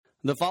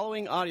The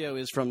following audio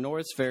is from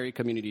Norris Ferry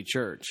Community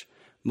Church.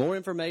 More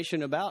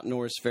information about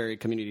Norris Ferry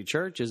Community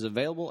Church is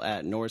available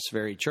at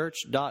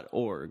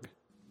norrisferrychurch.org.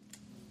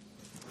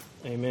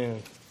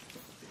 Amen.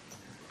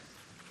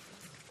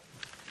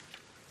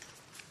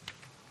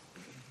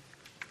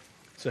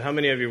 So how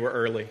many of you were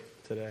early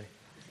today?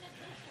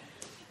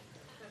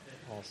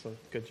 Awesome.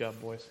 Good job,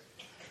 boys.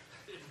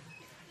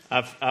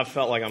 I've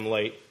felt like I'm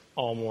late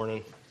all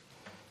morning.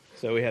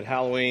 So we had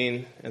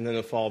Halloween and then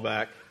the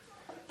fallback.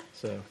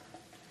 So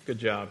good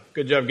job.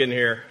 Good job getting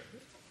here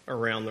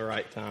around the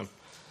right time.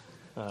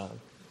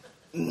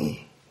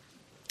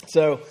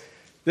 So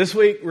this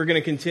week we're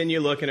going to continue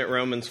looking at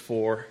Romans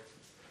 4.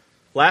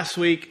 Last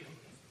week,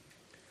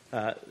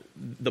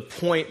 the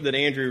point that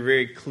Andrew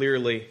very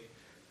clearly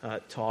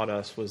taught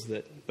us was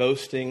that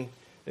boasting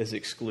is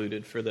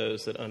excluded for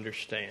those that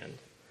understand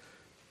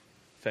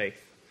faith.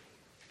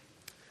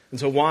 And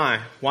so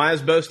why? Why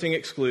is boasting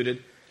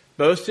excluded?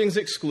 Boasting's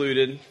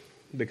excluded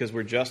because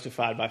we're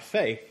justified by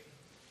faith,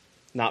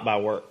 not by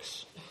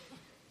works.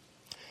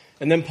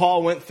 And then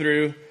Paul went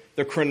through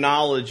the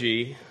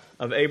chronology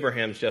of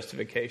Abraham's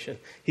justification.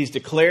 He's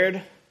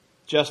declared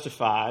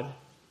justified,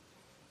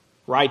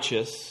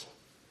 righteous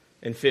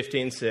in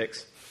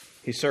 15:6.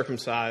 He's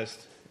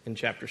circumcised in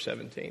chapter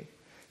 17.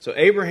 So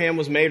Abraham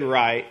was made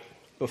right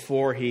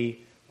before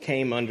he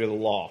came under the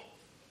law.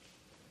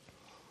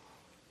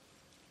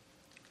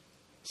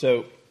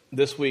 So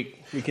this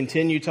week we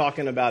continue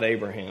talking about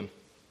Abraham.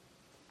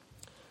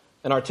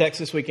 And our text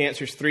this week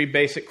answers three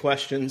basic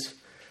questions.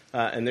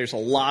 And there's a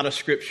lot of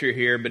scripture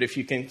here, but if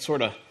you can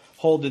sort of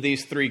hold to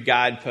these three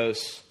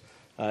guideposts,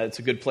 it's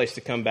a good place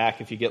to come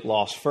back if you get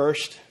lost.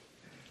 First,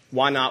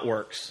 why not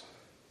works?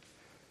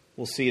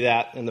 We'll see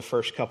that in the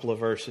first couple of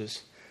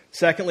verses.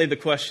 Secondly, the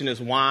question is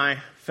why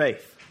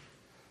faith?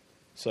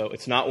 So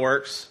it's not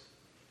works.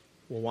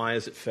 Well, why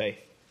is it faith?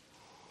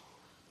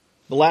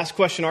 The last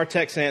question our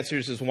text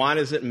answers is why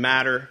does it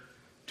matter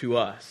to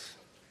us?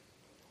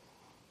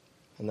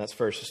 And that's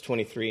verses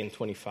 23 and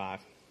 25.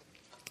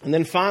 And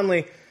then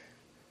finally,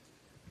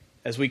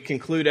 as we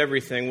conclude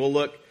everything, we'll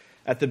look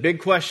at the big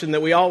question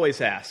that we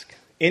always ask.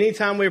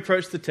 Anytime we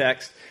approach the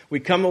text, we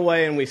come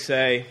away and we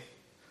say,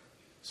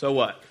 so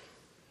what?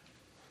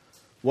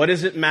 What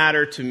does it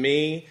matter to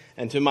me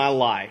and to my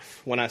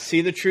life? When I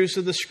see the truths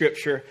of the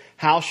Scripture,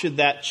 how should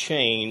that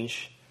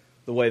change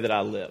the way that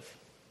I live?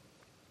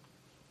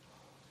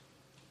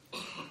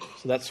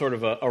 So that's sort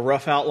of a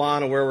rough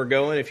outline of where we're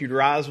going. If you'd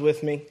rise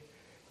with me,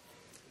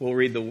 we'll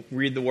read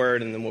the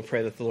word and then we'll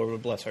pray that the Lord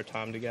would bless our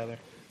time together.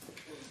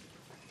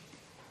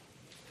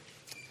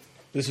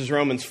 This is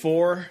Romans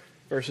 4,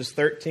 verses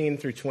 13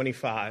 through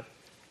 25.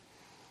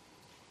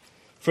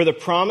 For the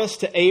promise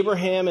to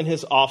Abraham and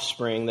his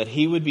offspring that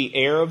he would be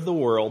heir of the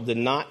world did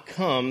not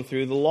come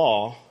through the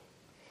law,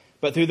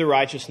 but through the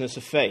righteousness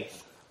of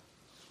faith.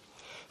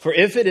 For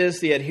if it is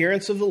the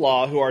adherents of the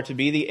law who are to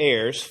be the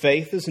heirs,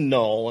 faith is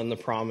null and the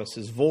promise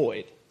is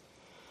void.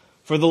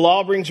 For the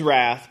law brings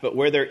wrath, but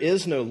where there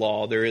is no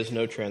law, there is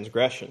no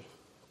transgression.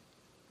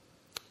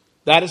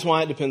 That is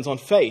why it depends on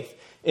faith,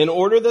 in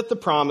order that the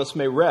promise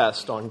may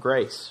rest on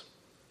grace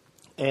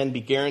and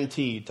be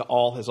guaranteed to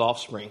all his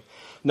offspring,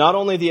 not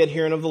only the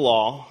adherent of the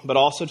law, but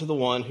also to the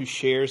one who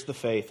shares the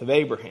faith of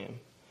Abraham,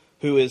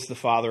 who is the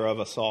father of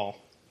us all.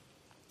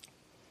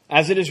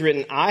 As it is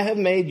written, I have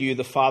made you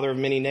the father of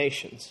many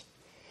nations,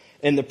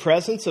 in the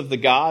presence of the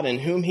God in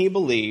whom he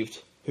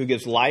believed, who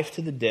gives life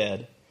to the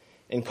dead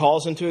and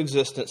calls into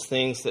existence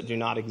things that do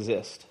not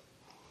exist.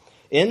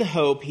 In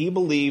hope he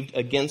believed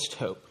against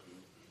hope,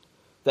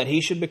 that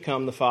he should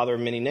become the father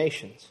of many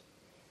nations.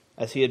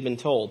 As he had been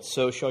told,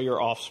 so shall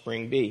your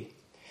offspring be.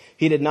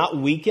 He did not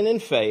weaken in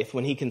faith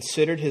when he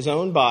considered his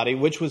own body,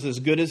 which was as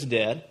good as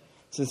dead,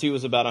 since he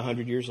was about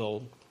 100 years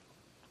old,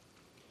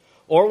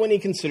 or when he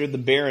considered the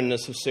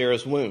barrenness of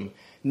Sarah's womb.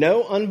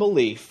 No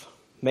unbelief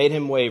made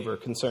him waver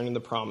concerning the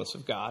promise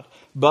of God,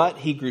 but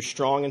he grew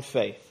strong in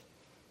faith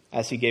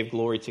as he gave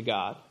glory to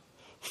God,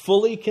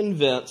 fully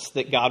convinced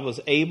that God was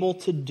able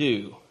to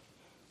do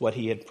what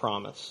he had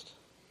promised.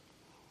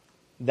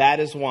 That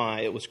is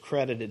why it was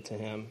credited to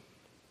him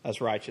as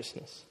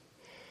righteousness.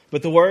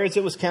 But the words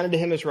that was counted to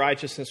him as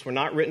righteousness were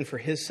not written for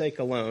his sake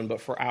alone,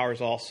 but for ours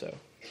also.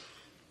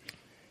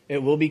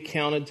 It will be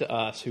counted to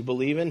us who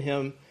believe in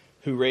him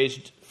who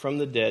raised from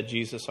the dead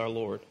Jesus our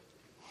Lord,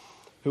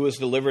 who was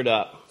delivered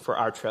up for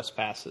our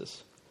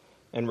trespasses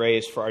and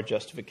raised for our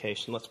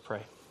justification. Let's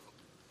pray.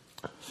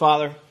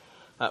 Father,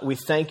 we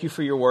thank you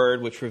for your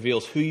word, which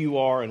reveals who you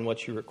are and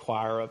what you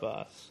require of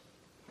us.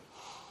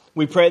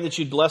 We pray that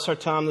you'd bless our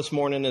time this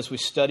morning as we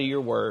study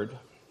your word.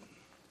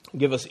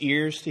 Give us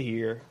ears to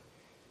hear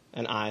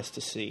and eyes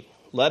to see.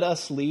 Let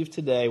us leave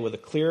today with a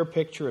clearer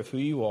picture of who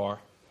you are,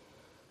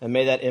 and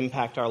may that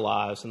impact our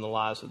lives and the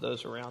lives of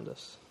those around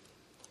us.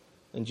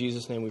 In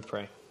Jesus' name we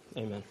pray.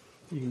 Amen.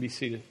 You can be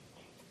seated.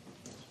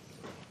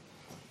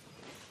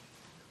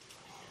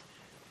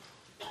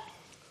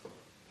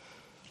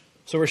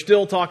 So we're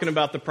still talking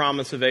about the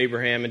promise of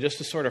Abraham, and just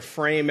to sort of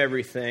frame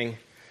everything,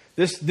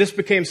 this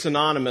became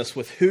synonymous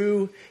with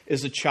who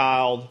is a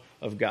child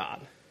of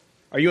God?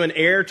 Are you an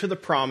heir to the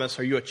promise?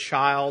 Are you a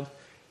child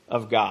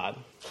of God?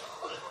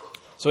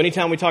 So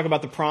anytime we talk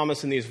about the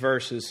promise in these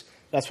verses,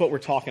 that's what we're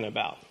talking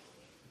about.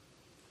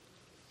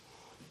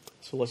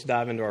 So let's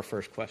dive into our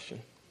first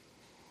question.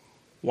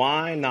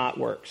 Why not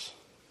works?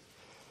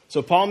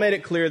 So Paul made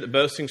it clear that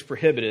boasting's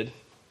prohibited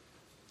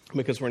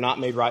because we're not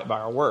made right by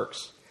our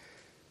works.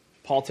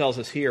 Paul tells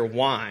us here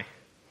why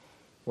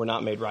we're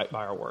not made right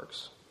by our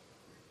works.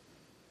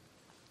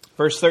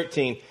 Verse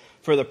 13,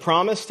 for the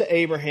promise to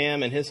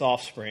Abraham and his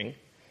offspring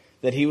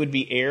that he would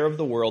be heir of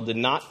the world did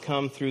not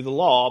come through the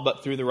law,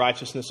 but through the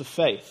righteousness of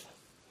faith.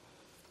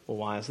 Well,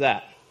 why is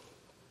that?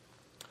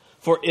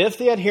 For if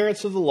the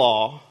adherents of the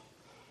law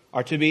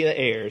are to be the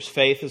heirs,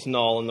 faith is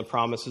null and the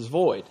promise is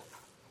void.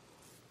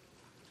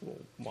 Well,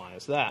 why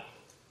is that?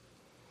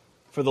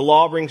 For the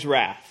law brings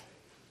wrath.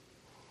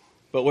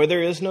 But where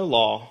there is no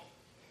law,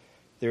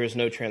 there is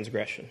no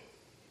transgression.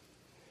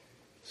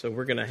 So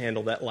we're going to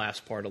handle that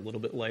last part a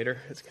little bit later.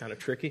 It's kind of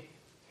tricky.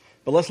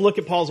 But let's look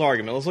at Paul's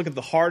argument. Let's look at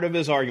the heart of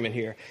his argument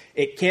here.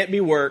 It can't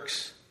be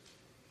works.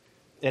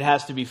 It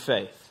has to be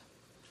faith.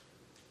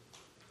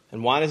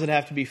 And why does it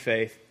have to be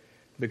faith?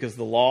 Because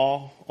the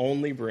law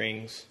only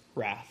brings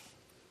wrath.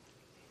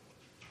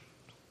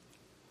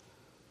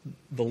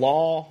 The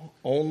law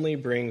only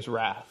brings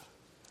wrath.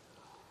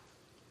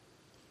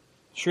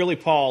 Surely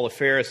Paul, a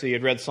Pharisee,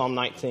 had read Psalm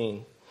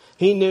 19.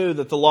 He knew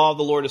that the law of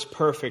the Lord is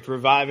perfect,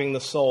 reviving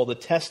the soul. The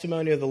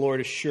testimony of the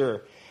Lord is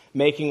sure,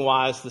 making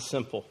wise the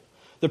simple.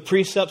 The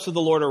precepts of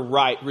the Lord are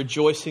right,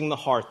 rejoicing the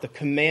heart. The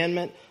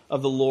commandment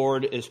of the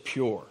Lord is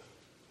pure,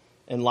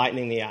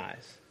 enlightening the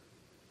eyes.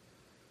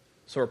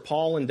 So are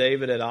Paul and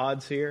David at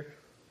odds here?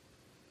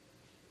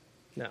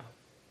 No.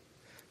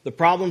 The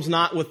problem's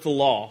not with the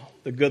law,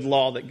 the good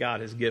law that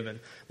God has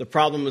given. The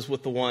problem is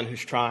with the one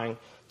who's trying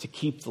to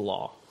keep the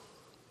law.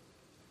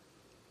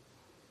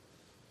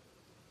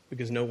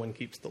 Because no one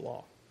keeps the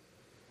law.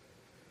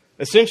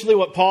 Essentially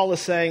what Paul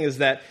is saying is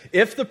that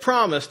if the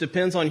promise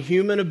depends on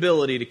human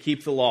ability to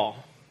keep the law,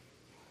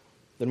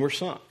 then we're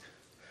sunk.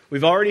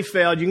 We've already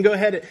failed. You can go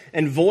ahead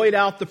and void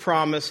out the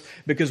promise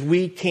because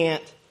we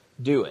can't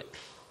do it.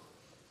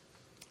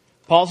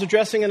 Paul's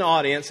addressing an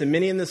audience, and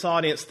many in this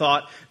audience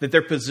thought that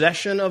their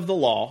possession of the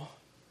law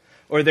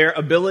or their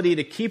ability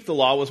to keep the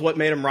law was what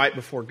made them right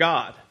before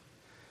God.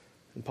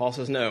 And Paul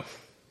says, no.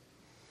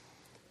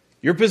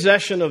 Your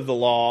possession of the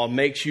law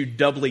makes you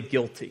doubly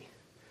guilty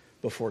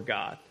before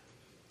God.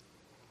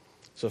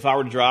 So if I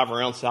were to drive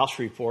around South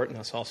Shreveport and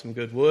I saw some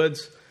good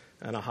woods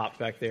and I hopped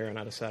back there and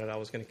I decided I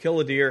was going to kill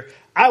a deer,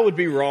 I would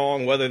be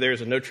wrong whether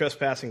there's a no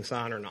trespassing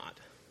sign or not.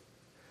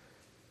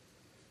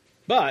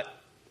 But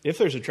if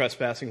there's a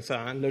trespassing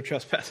sign, no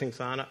trespassing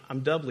sign,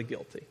 I'm doubly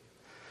guilty.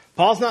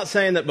 Paul's not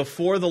saying that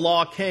before the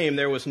law came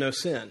there was no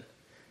sin.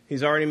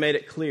 He's already made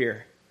it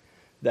clear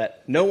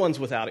that no one's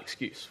without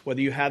excuse,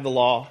 whether you had the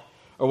law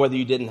or whether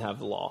you didn't have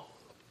the law.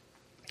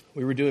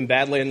 We were doing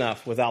badly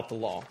enough without the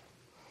law.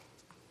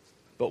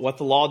 But what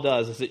the law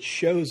does is it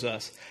shows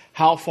us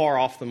how far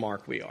off the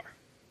mark we are.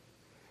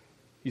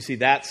 You see,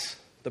 that's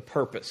the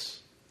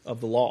purpose of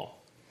the law.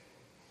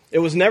 It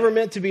was never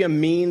meant to be a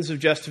means of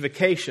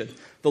justification.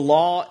 The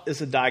law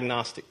is a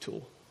diagnostic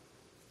tool.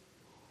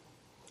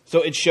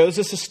 So it shows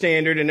us a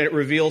standard and it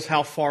reveals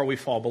how far we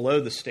fall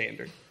below the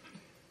standard.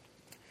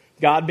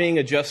 God, being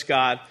a just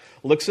God,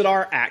 looks at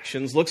our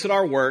actions, looks at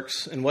our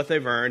works and what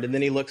they've earned, and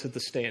then he looks at the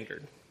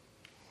standard.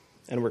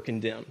 And we're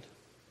condemned.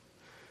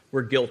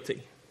 We're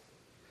guilty.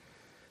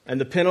 And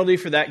the penalty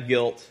for that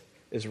guilt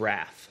is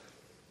wrath.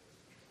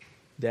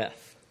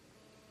 Death.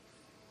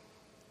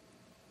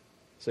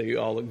 So you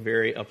all look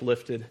very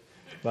uplifted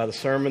by the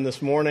sermon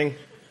this morning.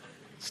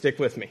 Stick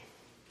with me.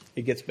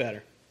 It gets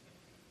better.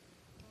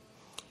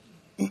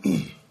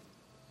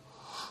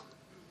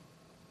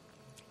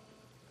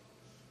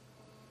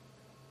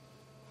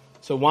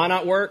 So why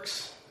not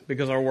works?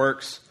 Because our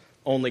works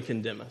only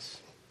condemn us.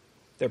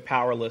 They're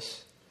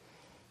powerless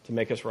to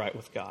make us right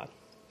with God.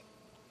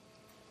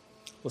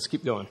 Let's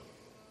keep going.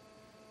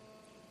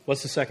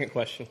 What's the second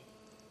question?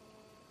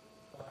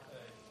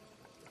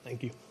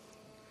 Thank you.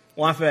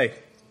 Why faith?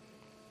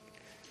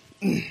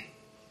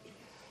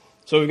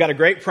 So we've got a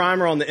great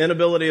primer on the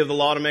inability of the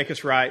law to make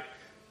us right.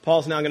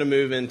 Paul's now going to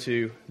move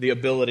into the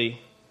ability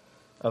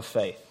of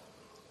faith.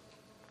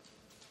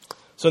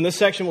 So in this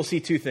section, we'll see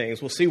two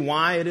things. We'll see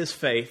why it is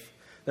faith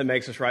that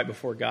makes us right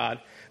before God.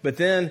 But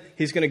then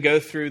he's going to go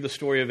through the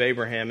story of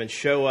Abraham and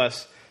show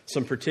us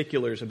some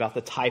particulars about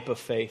the type of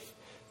faith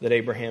that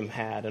Abraham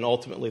had and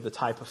ultimately the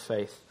type of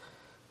faith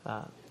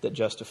that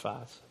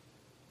justifies.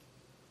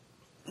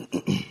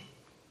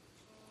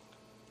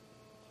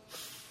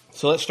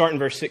 So let's start in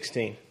verse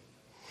 16.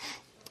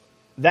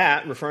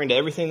 That, referring to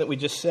everything that we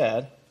just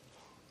said,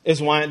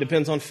 is why it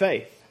depends on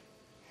faith,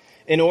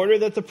 in order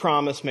that the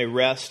promise may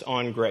rest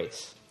on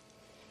grace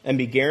and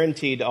be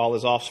guaranteed to all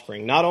his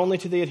offspring, not only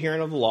to the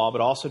adherent of the law,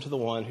 but also to the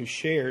one who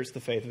shares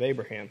the faith of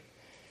Abraham,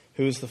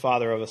 who is the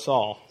father of us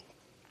all.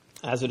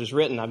 As it is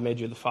written, I've made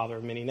you the father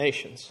of many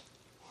nations.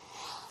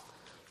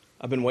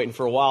 I've been waiting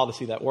for a while to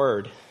see that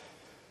word.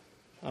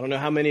 I don't know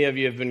how many of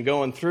you have been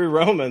going through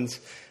Romans,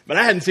 but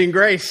I hadn't seen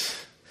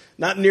grace.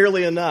 Not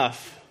nearly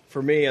enough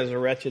for me as a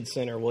wretched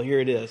sinner. Well, here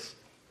it is.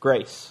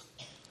 Grace.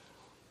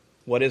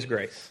 What is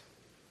grace?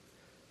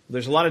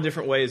 There's a lot of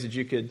different ways that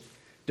you could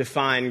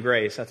define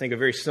grace. I think a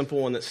very simple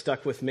one that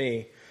stuck with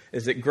me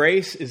is that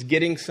grace is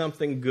getting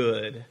something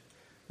good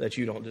that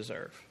you don't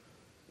deserve.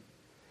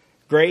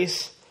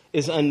 Grace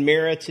is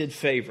unmerited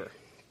favor.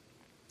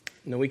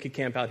 Now, we could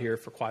camp out here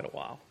for quite a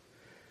while.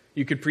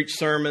 You could preach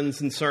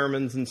sermons and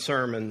sermons and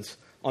sermons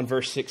on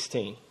verse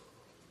 16,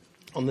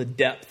 on the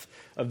depth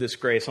of this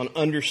grace, on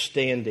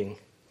understanding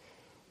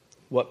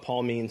what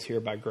Paul means here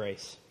by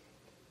grace.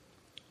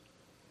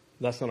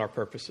 That's not our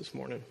purpose this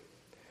morning.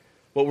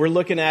 What we're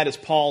looking at is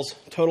Paul's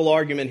total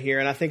argument here,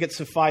 and I think it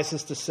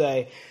suffices to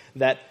say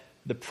that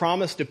the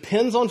promise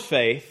depends on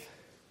faith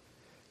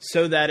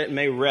so that it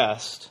may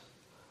rest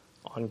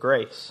on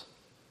grace.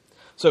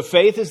 So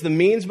faith is the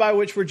means by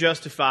which we're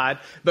justified,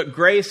 but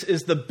grace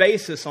is the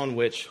basis on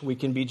which we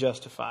can be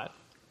justified.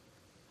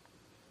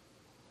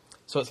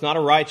 So it's not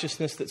a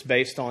righteousness that's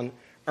based on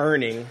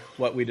earning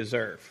what we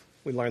deserve.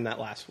 We learned that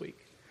last week.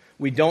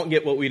 We don't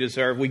get what we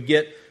deserve. We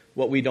get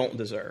what we don't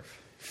deserve.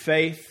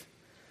 Faith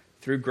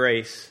through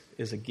grace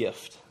is a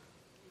gift.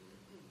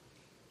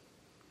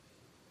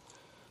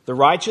 The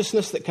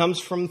righteousness that comes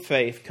from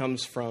faith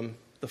comes from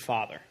the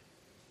Father.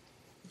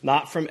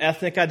 Not from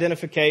ethnic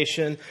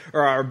identification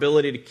or our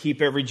ability to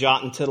keep every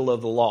jot and tittle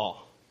of the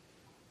law.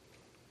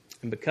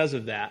 And because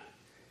of that,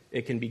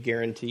 it can be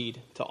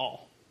guaranteed to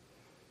all.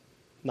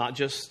 Not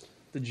just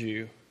the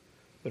Jew,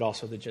 but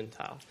also the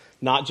Gentile.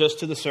 Not just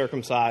to the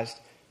circumcised,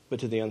 but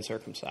to the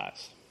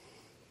uncircumcised.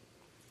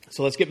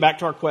 So let's get back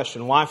to our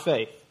question. Why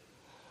faith?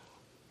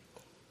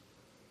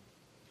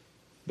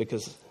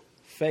 Because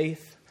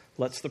faith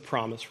lets the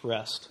promise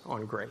rest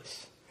on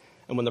grace.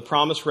 And when the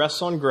promise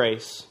rests on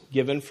grace,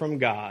 given from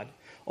God,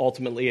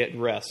 ultimately it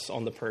rests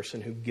on the person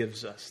who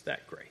gives us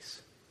that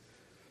grace.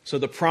 So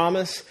the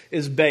promise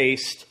is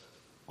based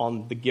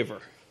on the giver.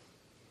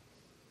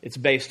 It's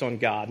based on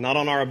God, not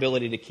on our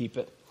ability to keep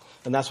it.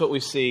 And that's what we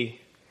see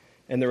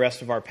in the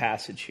rest of our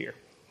passage here.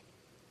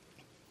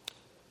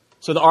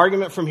 So the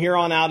argument from here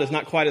on out is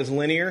not quite as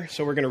linear,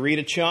 so we're going to read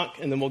a chunk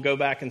and then we'll go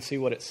back and see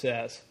what it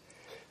says.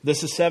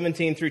 This is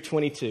 17 through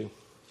 22.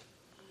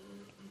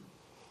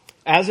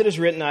 As it is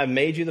written, I have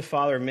made you the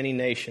father of many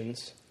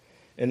nations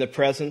in the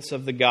presence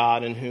of the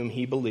God in whom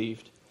he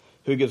believed,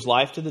 who gives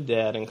life to the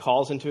dead and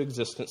calls into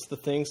existence the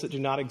things that do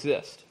not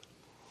exist.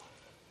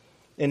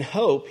 In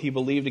hope, he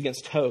believed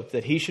against hope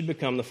that he should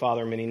become the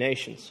father of many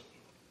nations.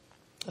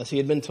 As he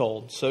had been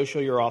told, so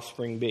shall your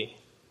offspring be.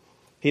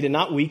 He did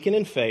not weaken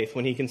in faith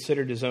when he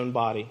considered his own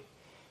body,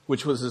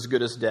 which was as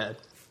good as dead,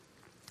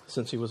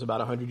 since he was about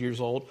 100 years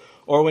old,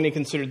 or when he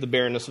considered the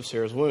barrenness of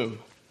Sarah's womb.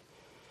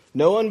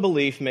 No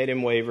unbelief made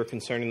him waver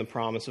concerning the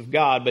promise of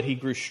God, but he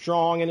grew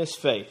strong in his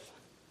faith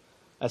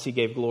as he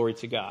gave glory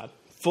to God,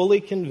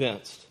 fully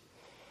convinced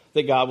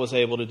that God was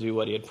able to do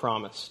what he had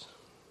promised.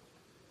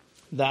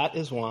 That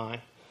is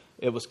why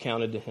it was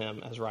counted to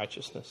him as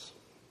righteousness.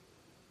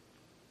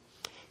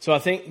 So I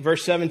think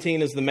verse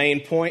 17 is the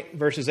main point.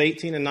 Verses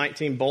 18 and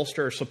 19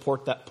 bolster or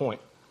support that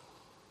point.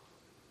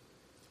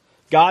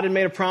 God had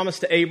made a promise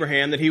to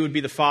Abraham that he would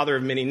be the father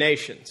of many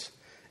nations,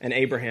 and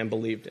Abraham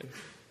believed him.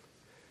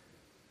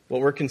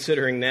 What we're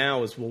considering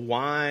now is, well,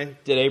 why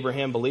did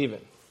Abraham believe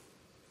him?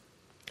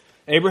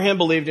 Abraham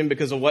believed him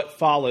because of what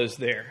follows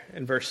there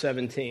in verse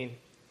 17.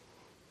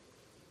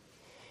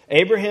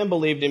 Abraham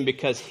believed him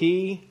because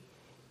he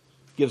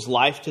gives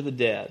life to the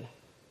dead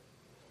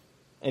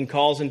and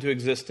calls into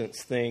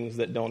existence things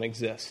that don't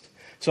exist.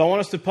 So I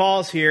want us to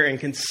pause here and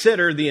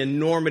consider the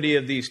enormity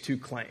of these two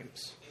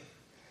claims.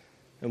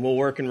 And we'll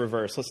work in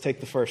reverse. Let's take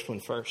the first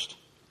one first.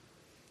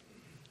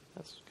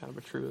 That's kind of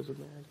a truism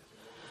there.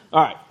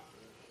 All right.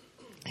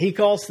 He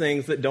calls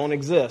things that don't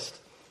exist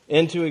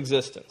into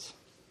existence.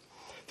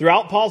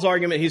 Throughout Paul's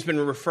argument, he's been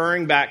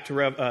referring back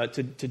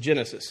to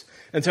Genesis.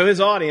 And so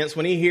his audience,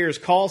 when he hears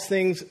calls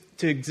things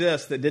to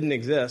exist that didn't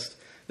exist,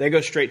 they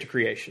go straight to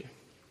creation.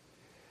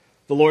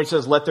 The Lord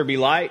says, let there be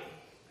light,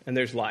 and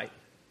there's light.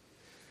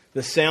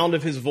 The sound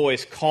of his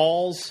voice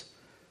calls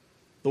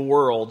the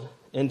world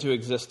into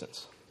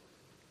existence.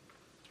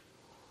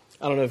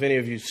 I don't know if any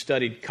of you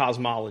studied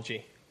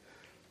cosmology,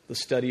 the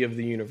study of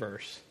the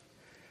universe.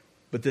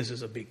 But this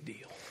is a big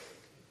deal.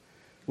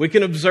 We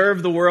can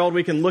observe the world,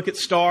 we can look at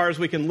stars,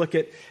 we can look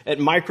at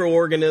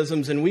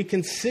microorganisms, and we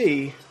can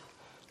see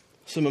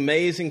some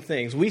amazing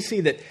things. We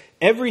see that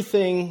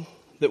everything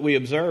that we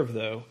observe,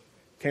 though,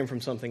 came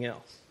from something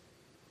else.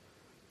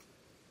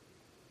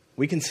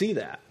 We can see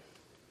that.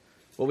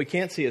 What we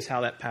can't see is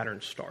how that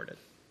pattern started.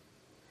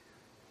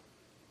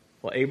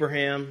 Well,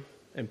 Abraham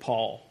and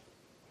Paul,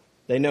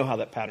 they know how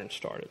that pattern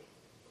started.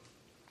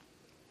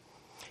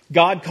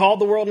 God called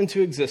the world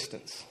into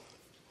existence.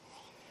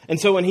 And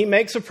so when he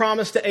makes a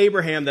promise to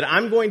Abraham that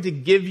I'm going to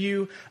give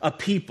you a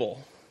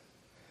people,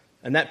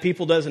 and that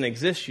people doesn't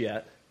exist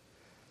yet,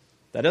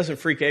 that doesn't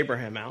freak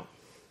Abraham out.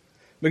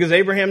 Because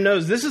Abraham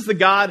knows this is the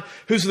God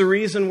who's the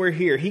reason we're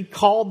here. He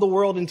called the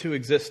world into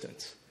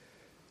existence.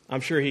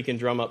 I'm sure he can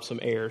drum up some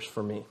heirs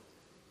for me.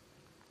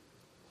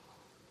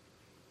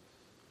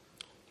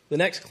 The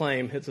next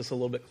claim hits us a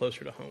little bit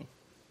closer to home.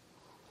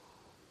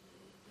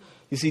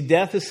 You see,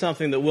 death is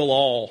something that we'll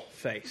all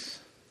face.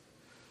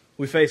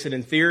 We face it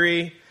in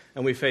theory,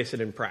 and we face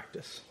it in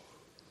practice.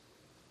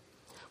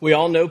 We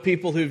all know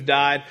people who've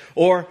died,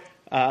 or,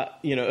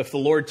 if the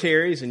Lord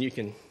tarries, and you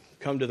can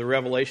come to the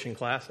Revelation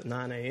class at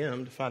 9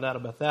 a.m. to find out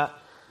about that.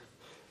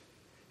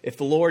 If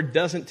the Lord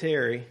doesn't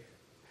tarry,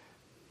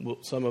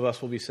 some of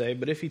us will be saved,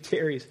 but if he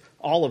tarries,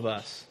 all of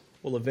us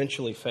will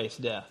eventually face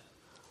death.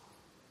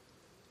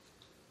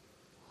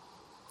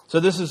 So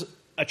this is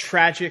a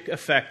tragic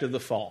effect of the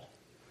fall.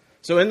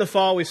 So in the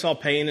fall, we saw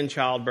pain in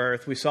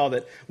childbirth. We saw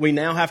that we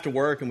now have to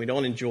work and we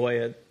don't enjoy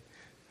it.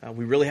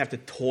 We really have to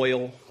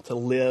toil to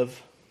live.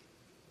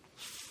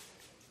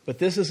 But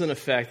this is an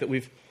effect that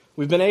we've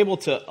been able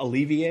to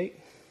alleviate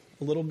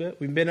a little bit.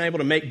 We've been able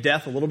to make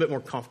death a little bit more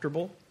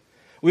comfortable.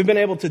 We've been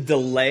able to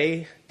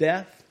delay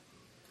death.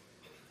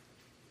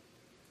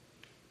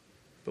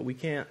 But we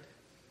can't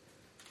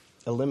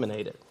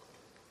eliminate it.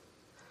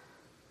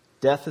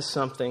 Death is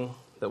something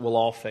that we'll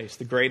all face,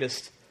 the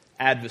greatest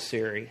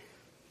adversary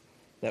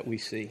that we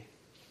see.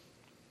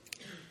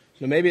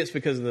 Now, maybe it's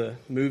because of the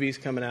movies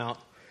coming out,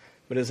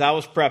 but as I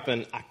was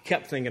prepping, I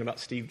kept thinking about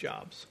Steve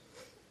Jobs.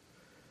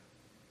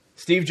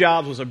 Steve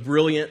Jobs was a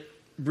brilliant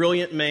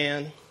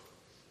man.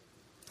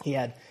 He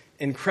had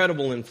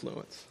incredible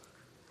influence.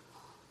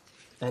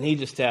 And he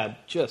just had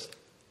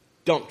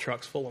dump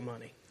trucks full of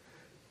money.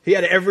 He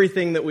had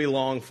everything that we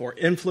long for: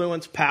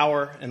 influence,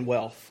 power, and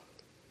wealth.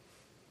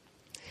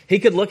 He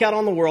could look out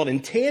on the world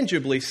and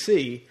tangibly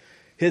see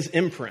his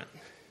imprint.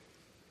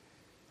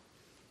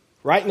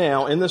 Right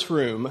now, in this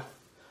room,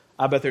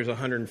 I bet there's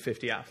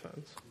 150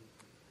 iPhones.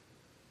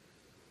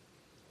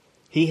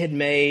 He had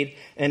made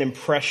an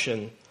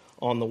impression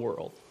on the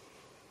world.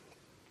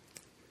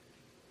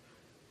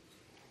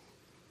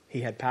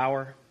 He had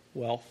power,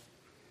 wealth,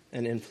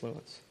 and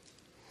influence.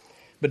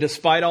 But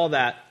despite all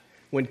that,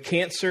 when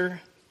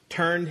cancer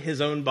turned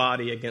his own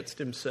body against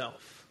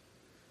himself,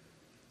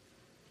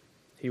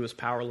 he was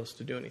powerless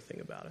to do anything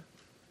about it.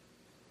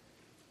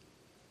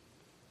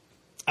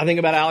 I think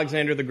about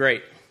Alexander the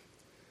Great.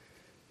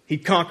 He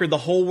conquered the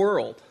whole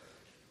world.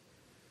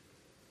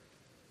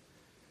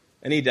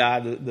 And he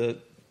died. The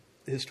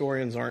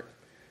historians aren't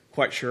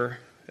quite sure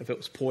if it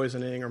was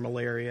poisoning or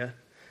malaria.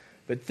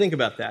 But think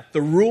about that.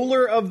 The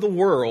ruler of the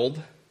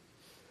world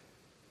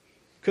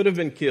could have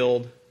been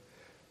killed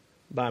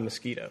by a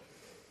mosquito.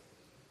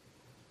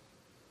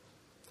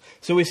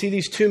 So we see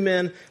these two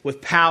men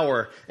with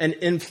power and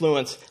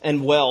influence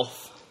and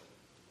wealth.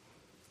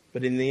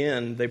 But in the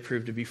end, they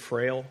proved to be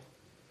frail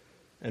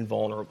and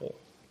vulnerable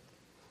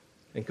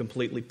and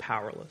completely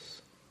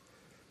powerless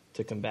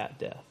to combat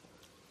death.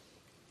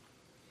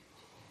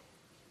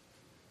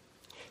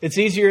 It's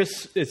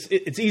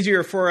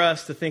easier for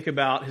us to think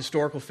about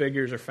historical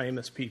figures or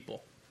famous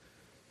people.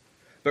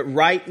 But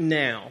right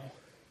now,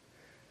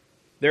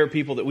 there are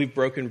people that we've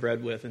broken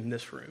bread with in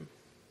this room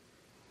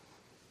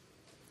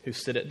who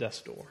sit at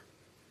death's door.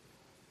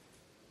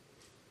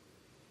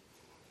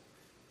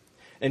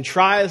 And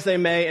try as they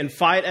may and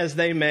fight as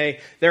they may,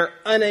 they're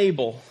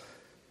unable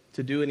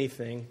to do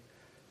anything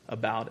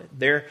about it.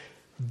 They're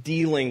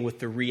dealing with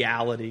the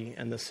reality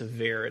and the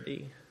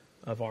severity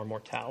of our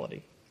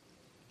mortality.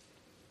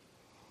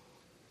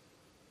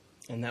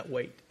 And that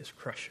weight is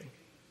crushing.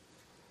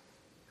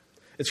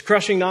 It's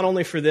crushing not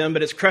only for them,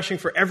 but it's crushing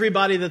for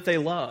everybody that they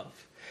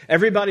love.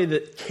 Everybody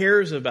that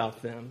cares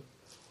about them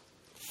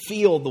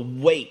feel the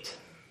weight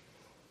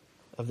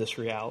of this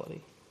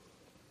reality.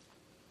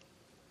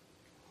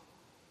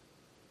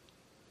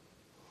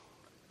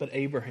 But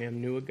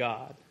Abraham knew a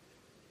God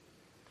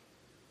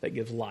that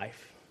gives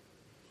life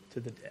to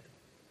the dead.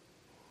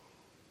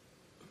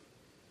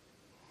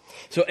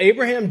 So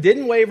Abraham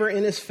didn't waver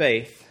in his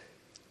faith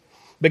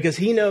because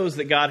he knows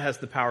that God has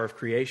the power of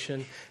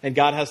creation and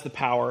God has the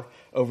power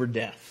over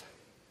death.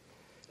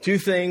 Two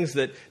things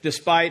that,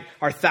 despite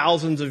our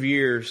thousands of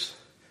years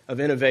of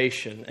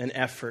innovation and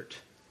effort,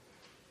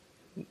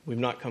 we've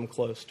not come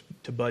close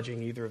to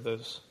budging either of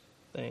those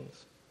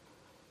things.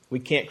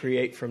 We can't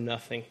create from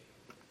nothing,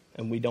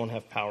 and we don't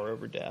have power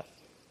over death.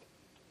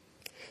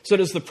 So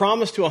does the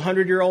promise to a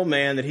 100-year-old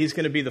man that he's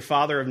going to be the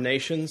father of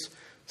nations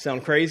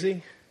sound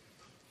crazy?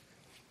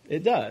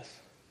 It does,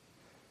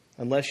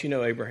 unless you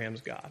know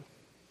Abraham's God.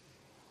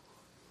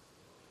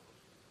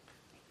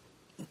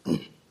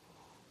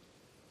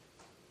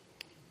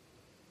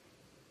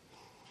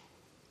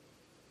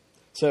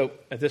 So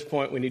at this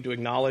point, we need to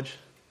acknowledge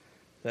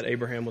that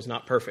Abraham was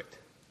not perfect.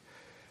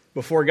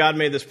 Before God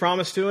made this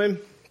promise to him,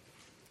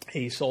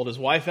 he sold his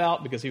wife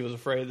out because he was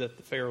afraid that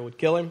the Pharaoh would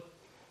kill him.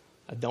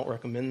 I don't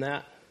recommend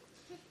that.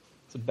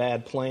 It's a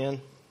bad plan.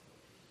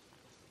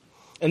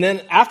 And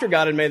then after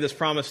God had made this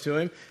promise to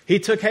him, he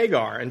took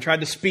Hagar and tried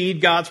to speed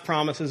God's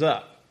promises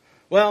up.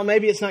 Well,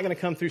 maybe it's not going to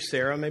come through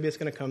Sarah. Maybe it's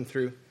going to come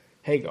through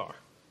Hagar.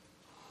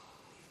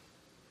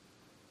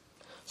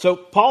 So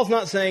Paul's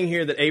not saying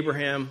here that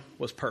Abraham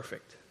was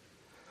perfect.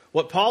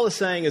 What Paul is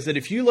saying is that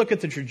if you look at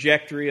the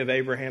trajectory of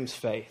Abraham's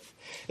faith,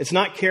 it's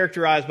not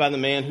characterized by the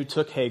man who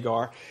took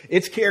Hagar.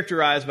 It's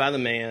characterized by the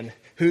man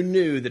who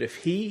knew that if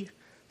he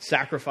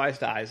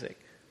sacrificed Isaac,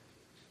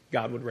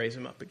 God would raise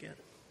him up again.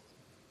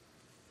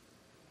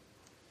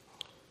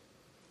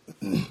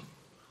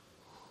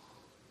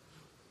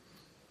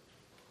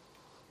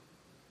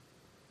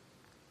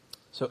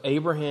 So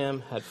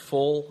Abraham had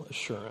full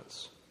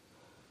assurance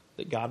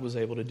that God was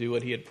able to do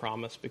what he had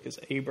promised because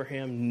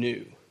Abraham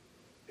knew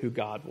who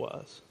God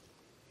was.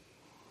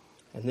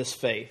 And this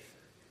faith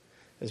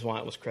is why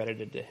it was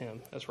credited to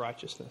him as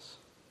righteousness.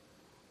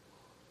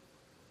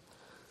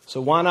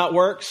 So why not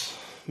works?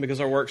 Because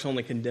our works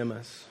only condemn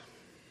us.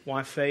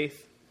 Why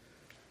faith?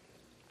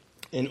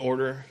 In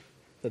order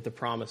that the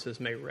promises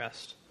may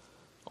rest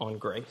on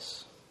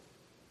grace.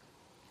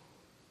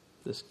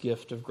 This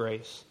gift of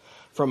grace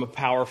from a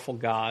powerful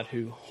God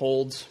who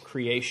holds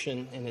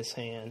creation in his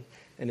hand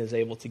and is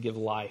able to give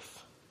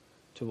life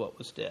to what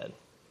was dead.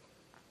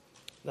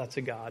 That's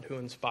a God who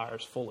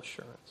inspires full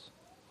assurance.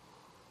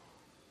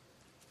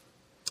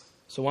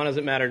 So why does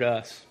it matter to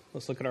us?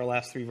 Let's look at our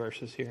last 3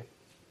 verses here.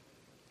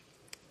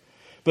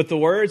 But the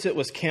words that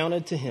was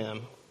counted to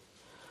him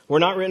were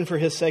not written for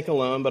his sake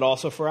alone, but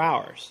also for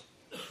ours.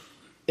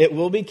 It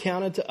will be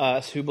counted to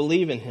us who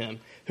believe in him,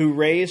 who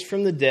raised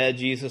from the dead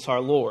Jesus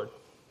our Lord,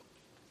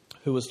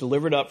 who was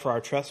delivered up for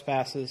our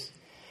trespasses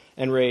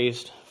and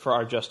raised for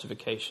our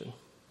justification.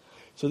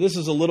 So this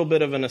is a little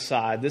bit of an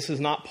aside. This is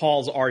not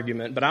Paul's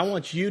argument, but I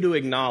want you to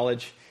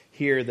acknowledge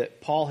here that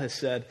Paul has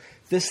said,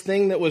 this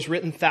thing that was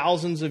written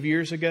thousands of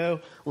years ago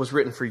was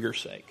written for your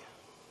sake.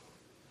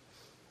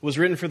 It was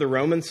written for the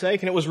Romans'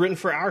 sake, and it was written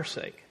for our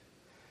sake,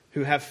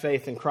 who have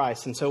faith in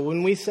Christ. And so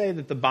when we say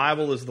that the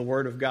Bible is the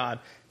Word of God,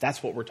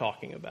 that's what we're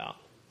talking about.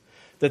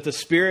 That the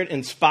Spirit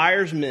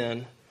inspires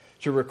men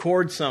to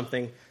record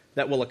something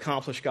that will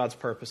accomplish God's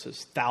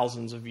purposes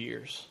thousands of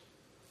years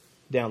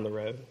down the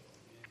road.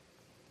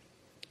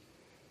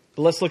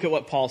 But let's look at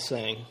what Paul's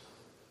saying.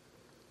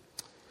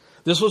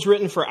 This was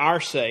written for our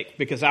sake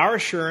because our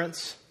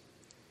assurance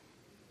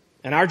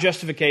and our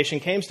justification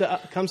comes to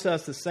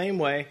us the same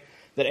way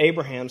that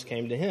Abraham's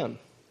came to him.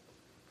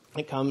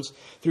 It comes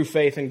through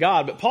faith in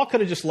God. But Paul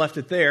could have just left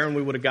it there and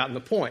we would have gotten the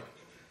point.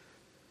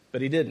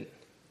 But he didn't.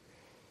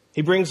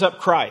 He brings up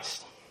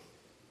Christ.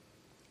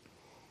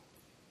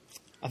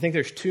 I think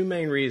there's 2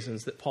 main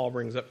reasons that Paul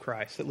brings up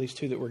Christ, at least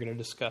 2 that we're going to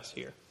discuss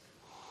here.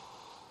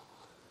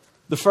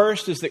 The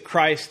first is that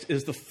Christ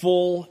is the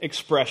full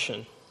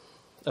expression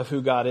of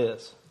who God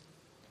is.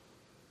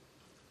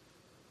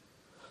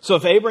 So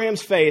if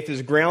Abraham's faith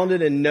is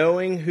grounded in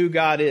knowing who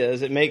God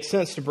is, it makes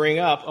sense to bring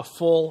up a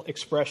full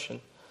expression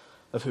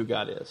of who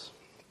God is.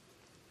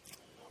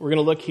 We're going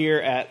to look here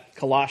at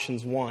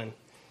Colossians 1.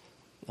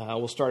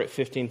 We'll start at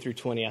 15 through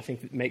 20. I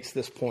think it makes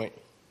this point.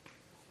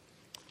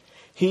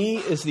 He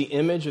is the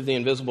image of the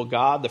invisible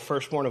God, the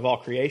firstborn of all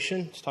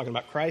creation. It's talking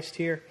about Christ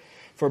here.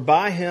 For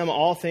by him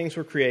all things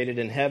were created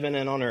in heaven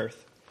and on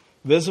earth,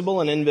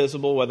 visible and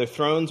invisible, whether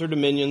thrones or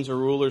dominions or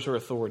rulers or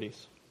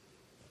authorities.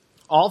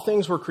 All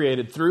things were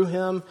created through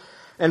him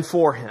and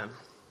for him,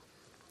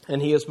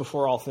 and he is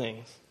before all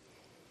things.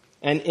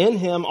 And in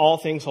him all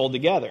things hold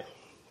together,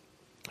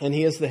 and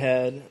he is the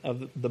head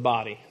of the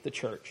body, the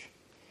church.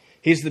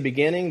 He's the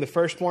beginning, the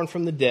firstborn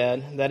from the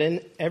dead, that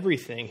in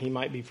everything he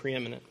might be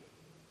preeminent.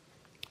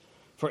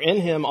 For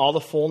in him all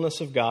the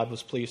fullness of God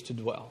was pleased to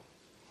dwell,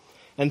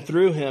 and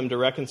through him to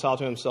reconcile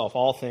to himself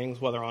all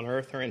things, whether on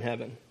earth or in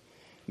heaven,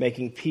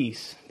 making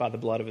peace by the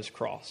blood of his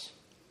cross.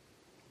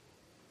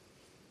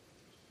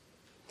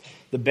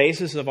 The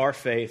basis of our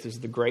faith is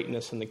the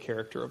greatness and the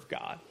character of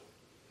God.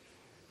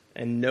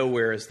 And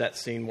nowhere is that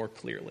seen more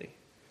clearly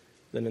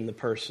than in the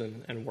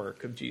person and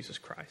work of Jesus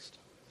Christ.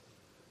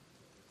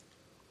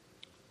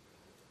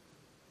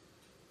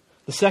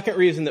 The second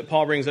reason that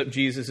Paul brings up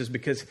Jesus is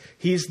because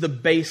he's the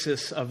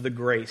basis of the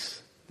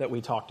grace that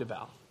we talked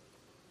about.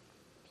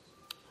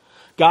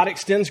 God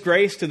extends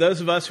grace to those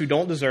of us who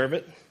don't deserve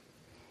it.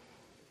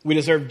 We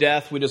deserve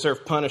death, we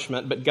deserve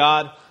punishment, but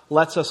God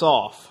lets us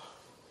off.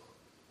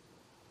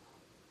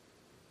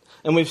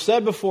 And we've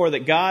said before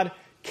that God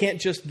can't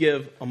just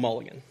give a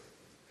mulligan.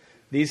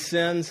 These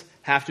sins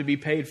have to be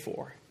paid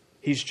for.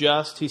 He's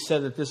just. He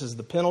said that this is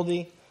the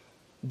penalty,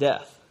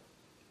 death.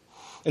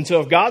 And so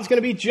if God's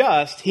going to be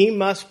just, he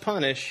must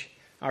punish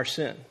our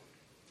sin.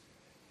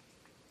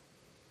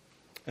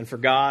 And for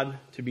God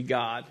to be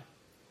God,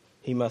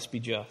 he must be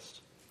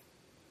just.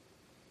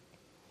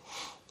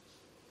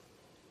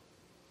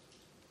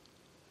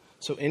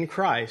 So in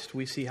Christ,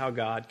 we see how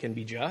God can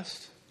be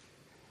just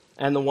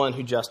and the one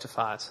who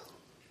justifies.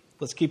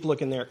 Let's keep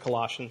looking there at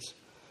Colossians,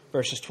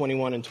 verses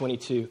 21 and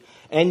 22.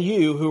 And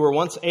you, who were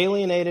once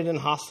alienated and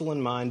hostile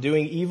in mind,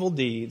 doing evil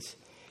deeds,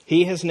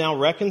 he has now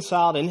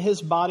reconciled in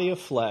his body of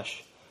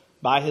flesh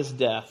by his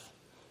death,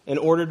 in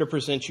order to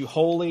present you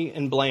holy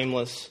and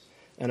blameless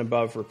and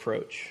above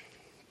reproach.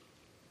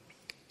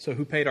 So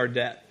who paid our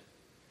debt?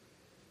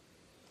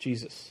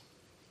 Jesus.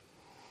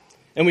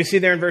 And we see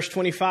there in verse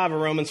 25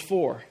 of Romans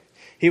 4,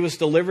 he was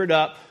delivered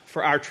up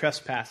for our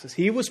trespasses.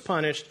 He was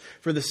punished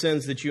for the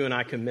sins that you and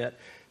I commit.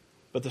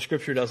 But the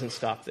scripture doesn't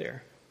stop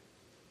there.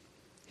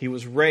 He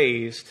was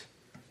raised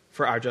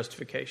for our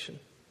justification.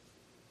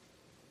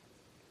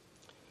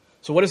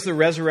 So what does the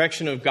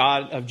resurrection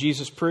of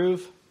Jesus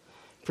prove?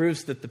 It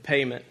proves that the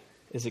payment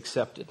is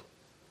accepted.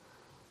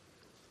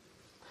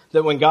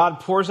 That when God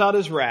pours out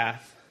his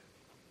wrath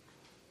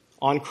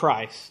on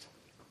Christ,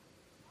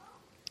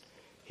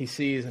 he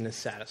sees and is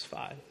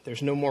satisfied.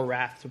 There's no more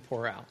wrath to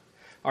pour out.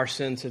 Our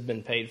sins have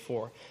been paid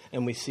for,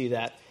 and we see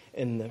that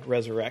in the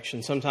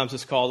resurrection. Sometimes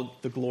it's called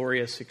the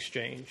glorious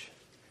exchange.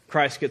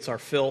 Christ gets our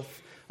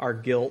filth, our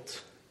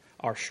guilt,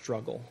 our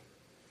struggle,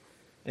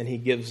 and he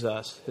gives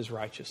us his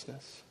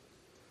righteousness,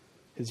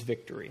 his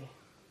victory,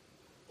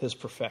 his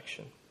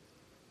perfection.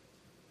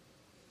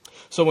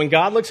 So when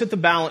God looks at the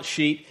balance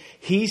sheet,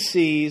 he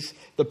sees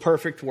the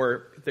perfect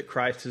work that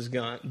Christ has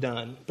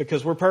done.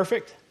 Because we're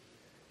perfect?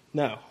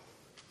 No.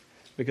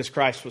 Because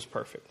Christ was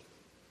perfect.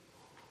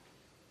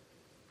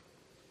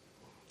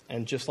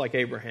 And just like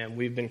Abraham,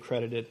 we've been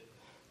credited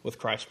with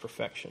Christ's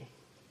perfection.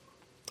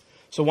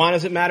 So why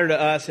does it matter to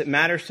us? It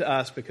matters to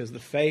us because the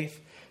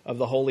faith of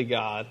the Holy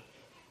God,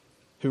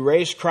 who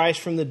raised Christ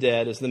from the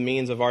dead, is the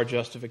means of our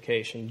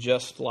justification,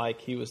 just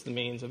like he was the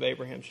means of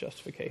Abraham's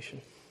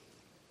justification.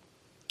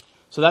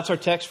 So that's our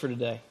text for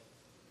today.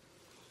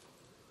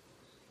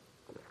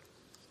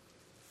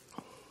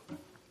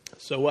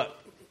 So what?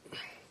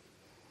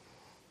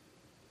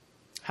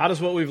 How does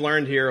what we've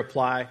learned here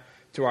apply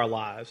to our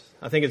lives?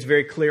 I think it's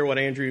very clear what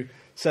Andrew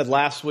said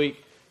last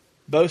week.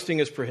 Boasting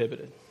is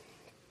prohibited.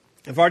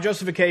 If our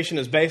justification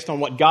is based on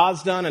what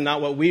God's done and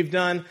not what we've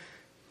done,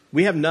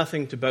 we have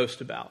nothing to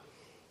boast about.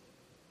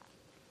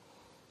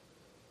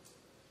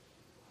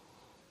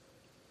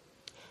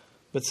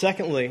 But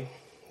secondly,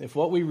 if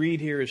what we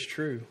read here is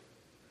true,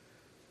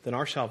 then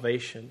our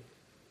salvation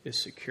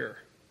is secure.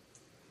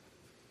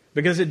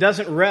 Because it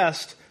doesn't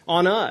rest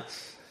on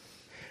us.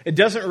 It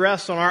doesn't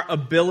rest on our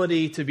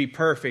ability to be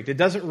perfect. It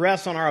doesn't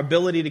rest on our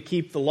ability to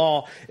keep the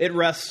law. It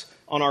rests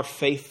on our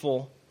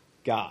faithful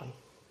God.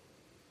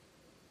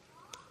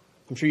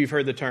 I'm sure you've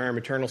heard the term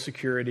eternal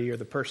security or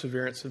the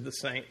perseverance of the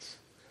saints.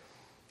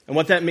 And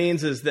what that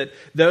means is that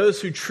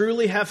those who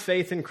truly have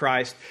faith in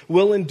Christ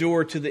will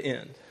endure to the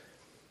end.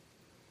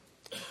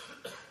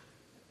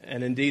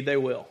 And indeed they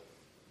will.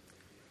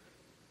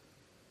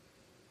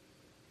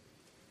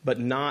 But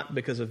not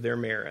because of their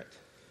merit.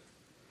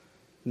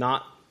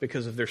 Not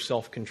because of their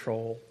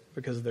self-control,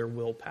 because of their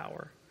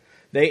willpower.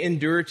 They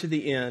endure to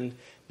the end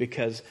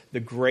because the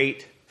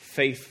great,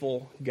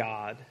 faithful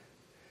God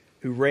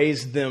who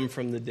raised them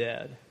from the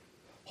dead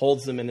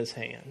holds them in his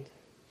hand,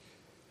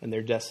 and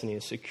their destiny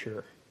is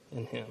secure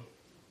in him.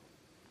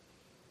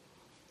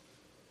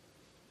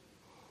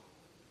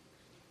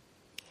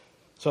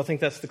 So I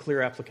think that's the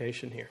clear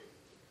application here.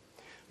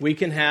 We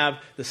can have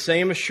the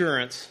same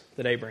assurance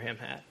that Abraham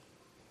had,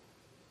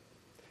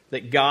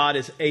 that God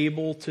is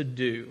able to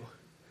do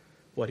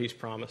what he's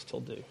promised he'll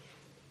do.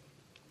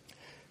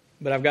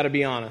 But I've got to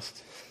be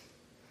honest.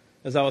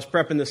 As I was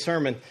prepping this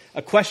sermon,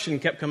 a question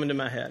kept coming to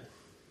my head.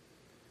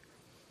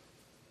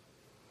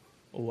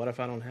 Well, what if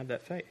I don't have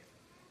that faith?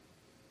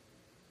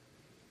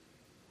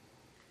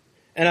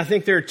 And I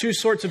think there are two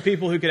sorts of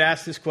people who could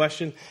ask this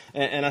question,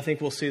 and I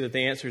think we'll see that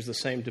the answer is the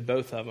same to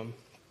both of them.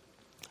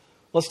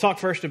 Let's talk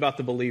first about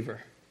the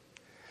believer.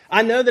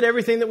 I know that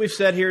everything that we've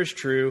said here is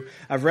true.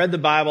 I've read the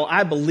Bible.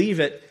 I believe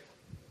it.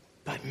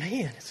 But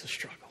man, it's a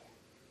struggle.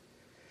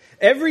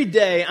 Every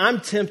day I'm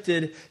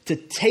tempted to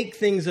take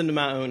things into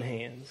my own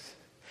hands.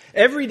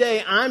 Every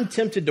day I'm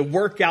tempted to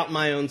work out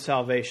my own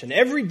salvation.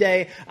 Every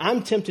day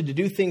I'm tempted to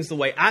do things the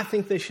way I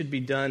think they should be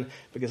done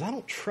because I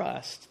don't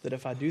trust that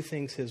if I do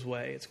things his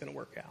way, it's going to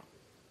work out.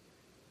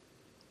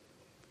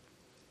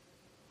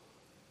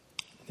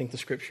 I think the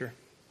scripture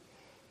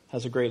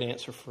has a great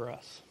answer for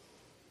us.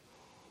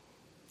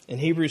 In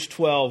Hebrews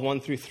 12,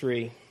 1 through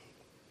 3,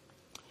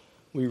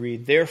 we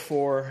read,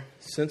 "Therefore,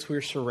 since we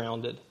are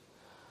surrounded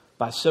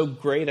by so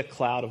great a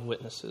cloud of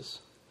witnesses,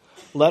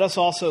 let us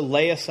also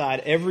lay aside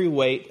every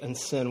weight and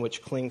sin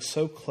which clings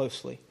so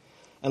closely,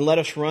 and let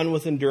us run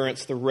with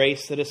endurance the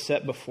race that is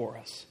set before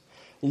us,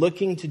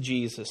 looking to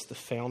Jesus, the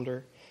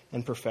founder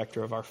and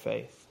perfecter of our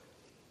faith,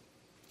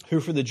 who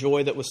for the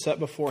joy that was set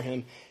before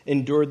him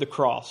endured the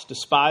cross,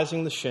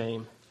 despising the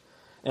shame,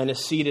 and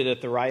is seated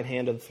at the right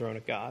hand of the throne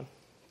of God.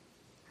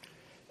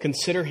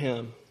 Consider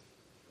him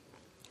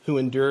who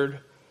endured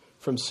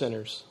from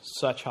sinners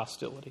such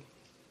hostility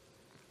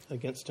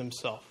against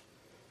himself,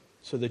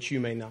 so that you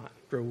may not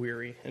grow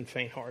weary and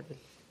faint-hearted."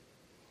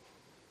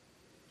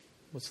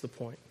 What's the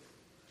point?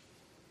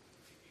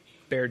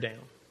 Bear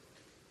down.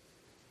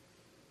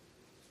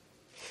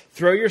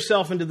 Throw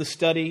yourself into the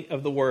study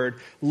of the Word.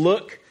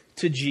 Look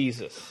to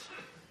Jesus.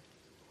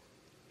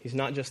 He's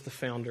not just the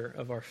founder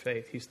of our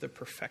faith. He's the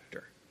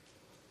perfecter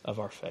of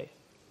our faith.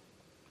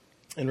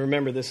 And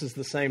remember, this is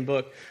the same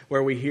book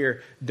where we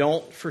hear,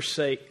 don't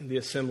forsake the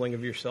assembling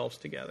of yourselves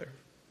together.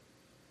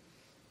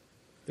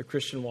 The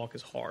Christian walk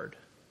is hard,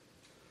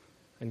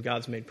 and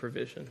God's made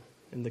provision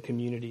in the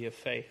community of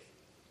faith.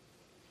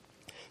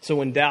 So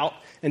when doubt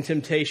and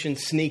temptation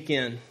sneak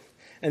in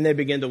and they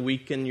begin to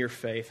weaken your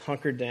faith,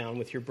 hunker down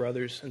with your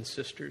brothers and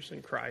sisters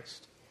in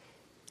Christ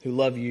who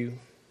love you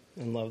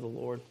and love the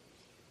Lord.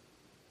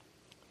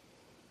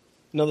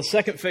 Now, the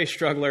second faith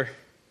struggler,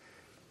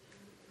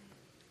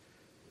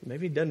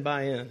 maybe he doesn't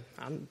buy in.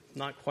 I'm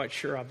not quite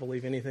sure I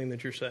believe anything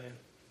that you're saying.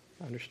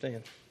 I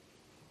understand.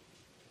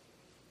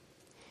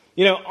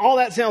 You know, all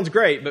that sounds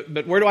great,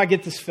 but where do I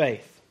get this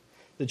faith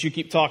that you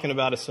keep talking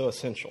about is so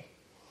essential?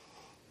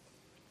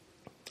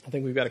 I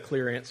think we've got a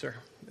clear answer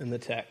in the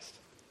text.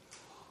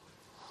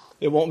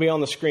 It won't be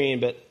on the screen,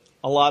 but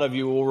a lot of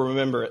you will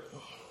remember it.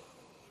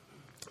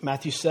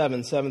 Matthew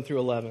 7 through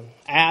 11.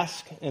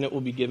 Ask, and it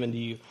will be given to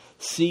you.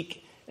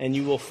 Seek, and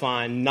you will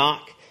find.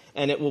 Knock,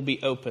 and it will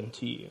be open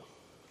to you.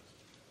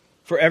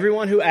 For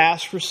everyone who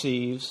asks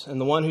receives,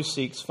 and the one who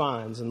seeks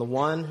finds, and the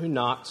one who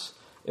knocks,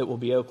 it will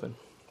be open.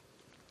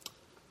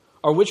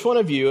 Or which one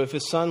of you, if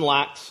his son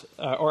lacks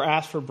or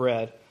asks for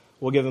bread,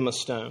 will give him a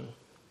stone?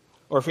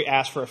 Or if he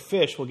asks for a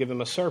fish, will give him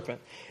a serpent?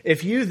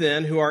 If you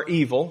then, who are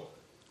evil,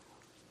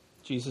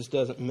 Jesus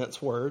doesn't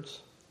mince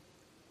words,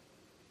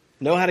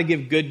 know how to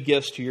give good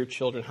gifts to your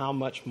children, how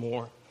much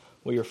more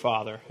will your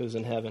Father, who's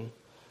in heaven,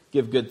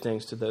 give good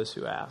things to those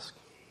who ask?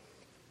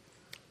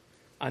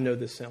 I know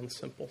this sounds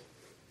simple.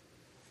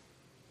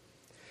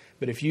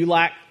 But if you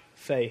lack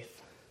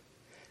faith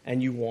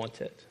and you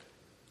want it,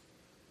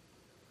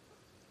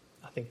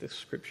 I think the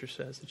Scripture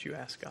says that you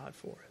ask God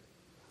for it.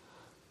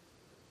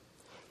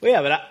 Well,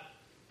 yeah, but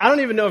I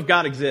don't even know if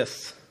God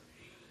exists.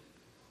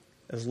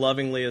 As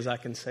lovingly as I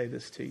can say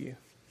this to you,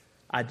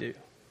 I do.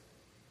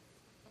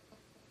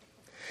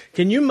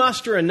 Can you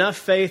muster enough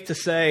faith to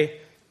say,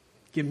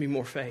 give me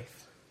more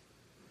faith?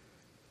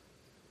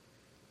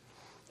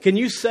 Can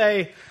you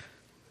say,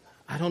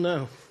 I don't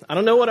know. I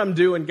don't know what I'm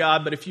doing,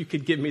 God, but if you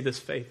could give me this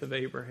faith of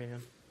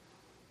Abraham.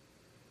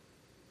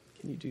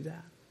 Can you do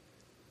that?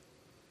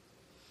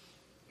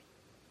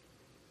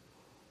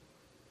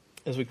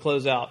 As we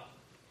close out,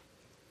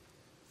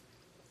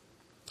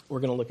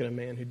 we're going to look at a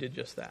man who did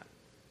just that.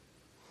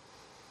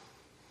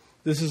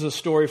 This is a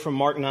story from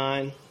Mark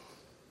 9.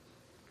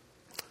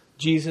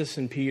 Jesus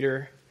and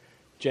Peter,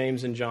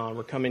 James and John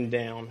were coming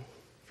down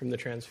from the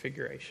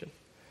Transfiguration.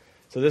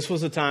 So this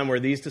was a time where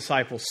these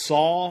disciples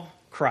saw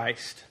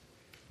Christ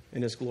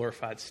in his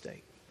glorified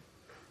state.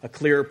 A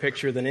clearer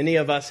picture than any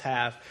of us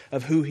have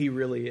of who he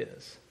really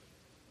is.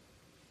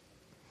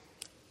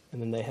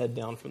 And then they head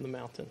down from the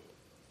mountain.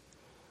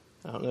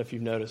 I don't know if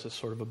you've noticed it's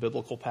sort of a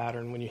biblical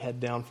pattern. When you head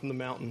down from the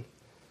mountain,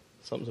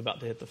 something's about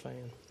to hit the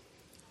fan.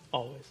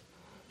 Always.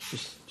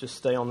 Just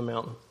stay on the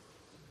mountain.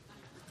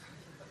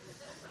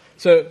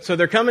 So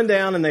they're coming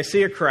down and they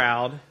see a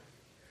crowd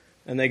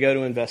and they go to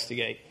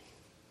investigate.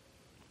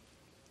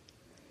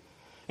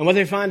 And what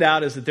they find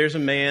out is that there's a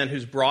man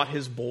who's brought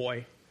his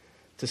boy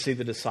to see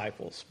the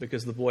disciples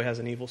because the boy has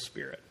an evil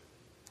spirit.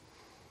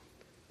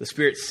 The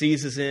spirit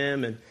seizes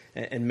him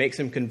and makes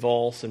him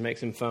convulse and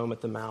makes him foam at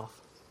the mouth.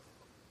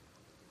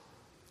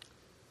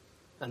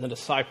 And the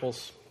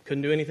disciples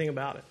couldn't do anything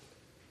about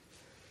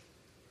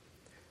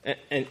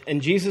it.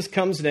 And Jesus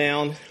comes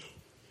down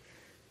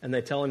and they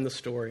tell him the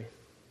story.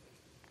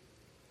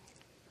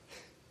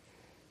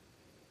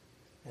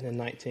 And in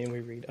 19 we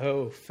read,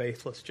 "Oh,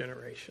 faithless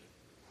generation.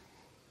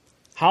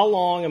 How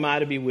long am I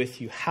to be with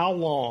you? How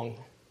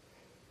long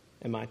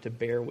am I to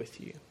bear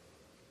with you?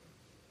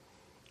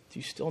 Do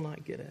you still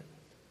not get it?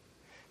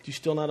 Do you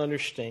still not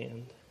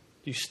understand?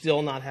 Do you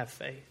still not have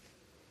faith?"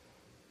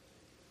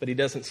 But he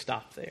doesn't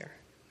stop there.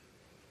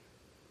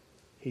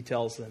 He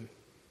tells them,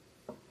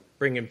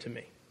 "Bring him to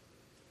me."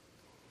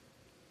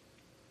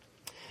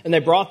 And they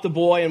brought the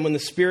boy, and when the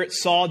spirit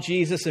saw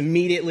Jesus,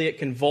 immediately it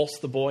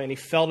convulsed the boy, and he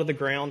fell to the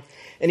ground,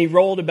 and he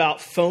rolled about,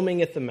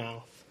 foaming at the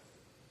mouth.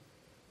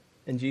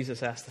 And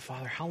Jesus asked the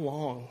father, "How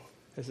long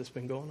has this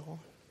been going on?"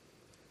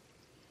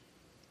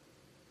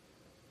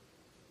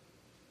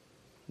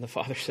 And the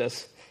father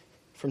says,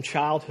 "From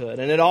childhood,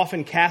 and it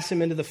often casts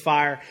him into the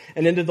fire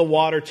and into the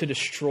water to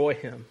destroy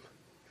him."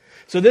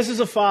 So this is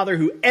a father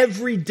who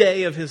every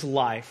day of his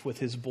life with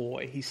his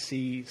boy, he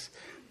sees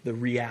the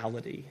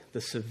reality,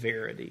 the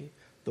severity,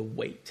 the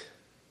weight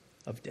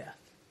of death.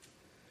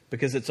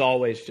 Because it's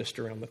always just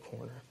around the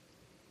corner.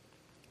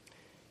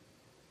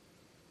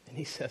 And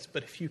he says,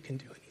 "But if you can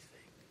do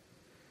anything,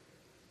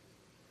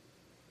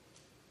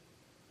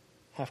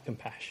 have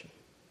compassion."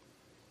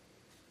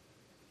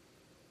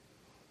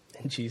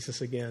 And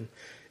Jesus again,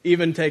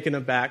 even taken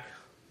aback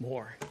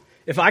more.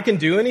 If I can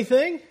do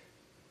anything,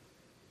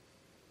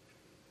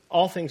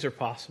 all things are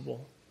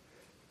possible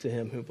to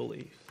him who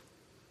believes.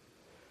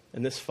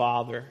 And this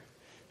father,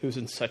 who's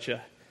in such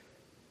a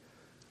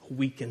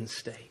weakened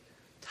state,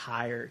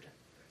 tired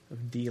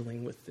of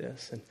dealing with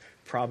this, and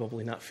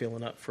probably not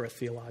feeling up for a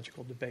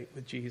theological debate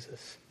with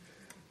Jesus,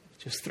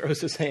 just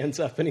throws his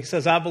hands up and he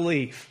says, "I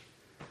believe.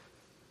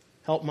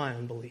 Help my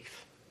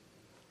unbelief."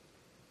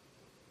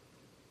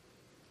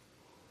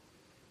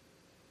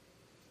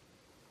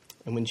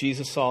 And when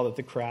Jesus saw that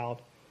the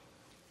crowd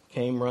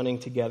came running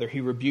together,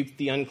 he rebuked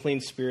the unclean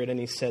spirit, and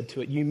he said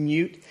to it, "You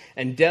mute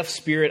and deaf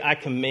spirit, I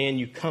command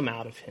you, come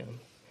out of him,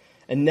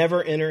 and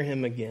never enter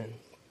him again."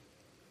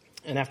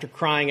 And after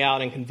crying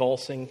out and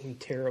convulsing him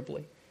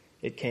terribly,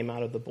 it came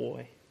out of the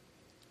boy.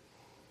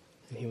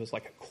 And he was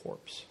like a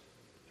corpse,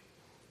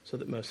 so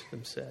that most of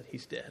them said,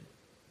 "He's dead."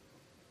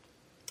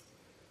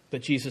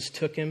 But Jesus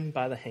took him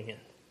by the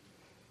hand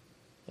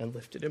and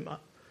lifted him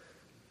up.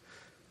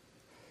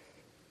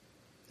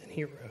 And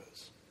he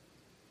rose.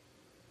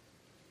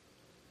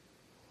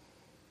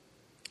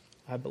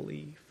 I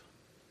believe.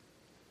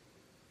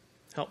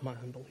 Help my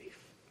unbelief.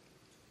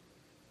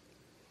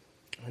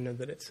 I know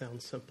that it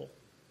sounds simple,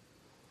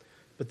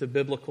 but the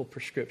biblical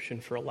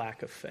prescription for a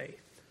lack of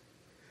faith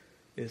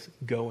is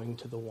going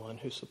to the one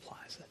who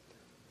supplies it.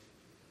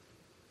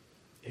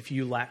 If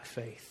you lack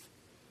faith,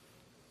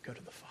 go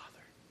to the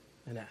Father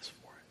and ask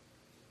for it.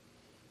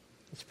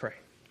 Let's pray.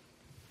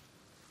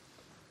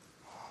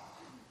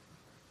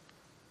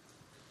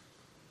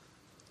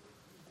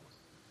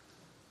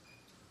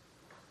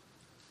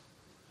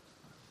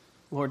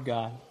 Lord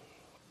God,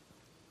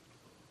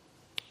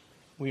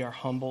 we are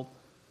humbled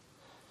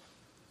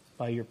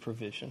by your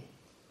provision.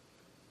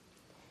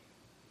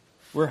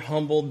 We're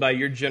humbled by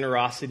your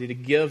generosity to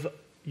give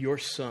your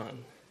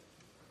Son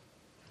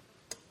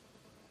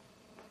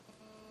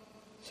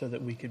so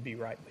that we could be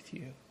right with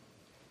you.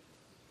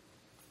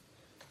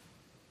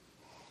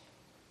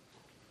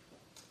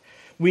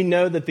 We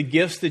know that the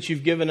gifts that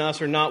you've given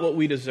us are not what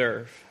we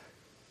deserve.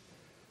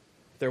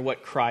 They're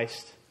what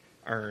Christ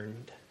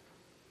earned.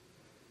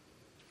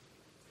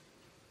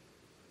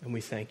 And we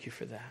thank you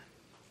for that.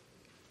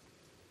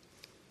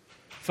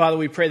 Father,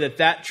 we pray that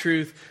that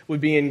truth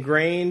would be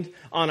ingrained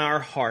on our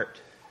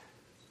heart,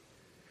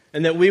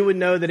 and that we would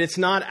know that it's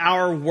not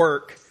our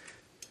work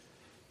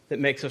that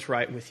makes us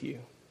right with you,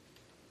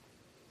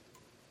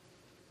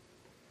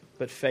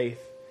 but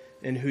faith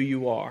in who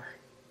you are.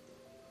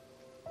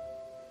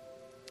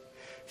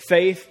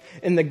 Faith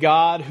in the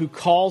God who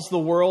calls the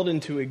world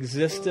into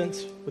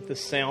existence with the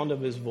sound of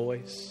his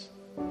voice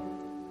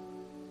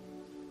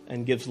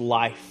and gives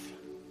life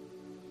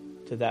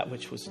to that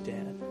which was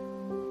dead.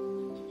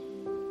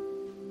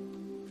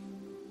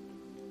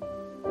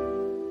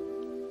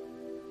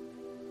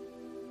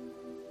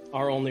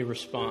 Our only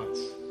response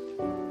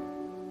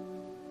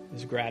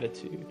is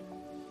gratitude.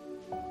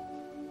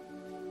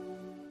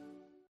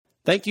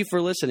 Thank you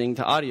for listening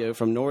to audio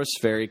from Norris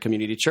Ferry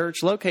Community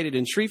Church, located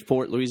in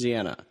Shreveport,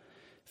 Louisiana.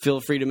 Feel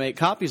free to make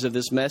copies of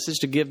this message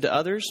to give to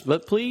others,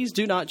 but please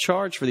do not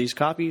charge for these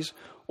copies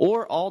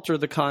or alter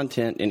the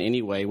content in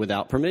any way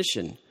without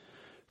permission.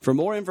 For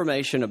more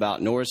information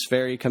about Norris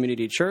Ferry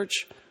Community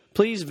Church,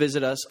 please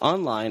visit us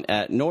online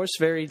at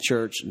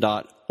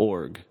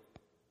norrisferrychurch.org.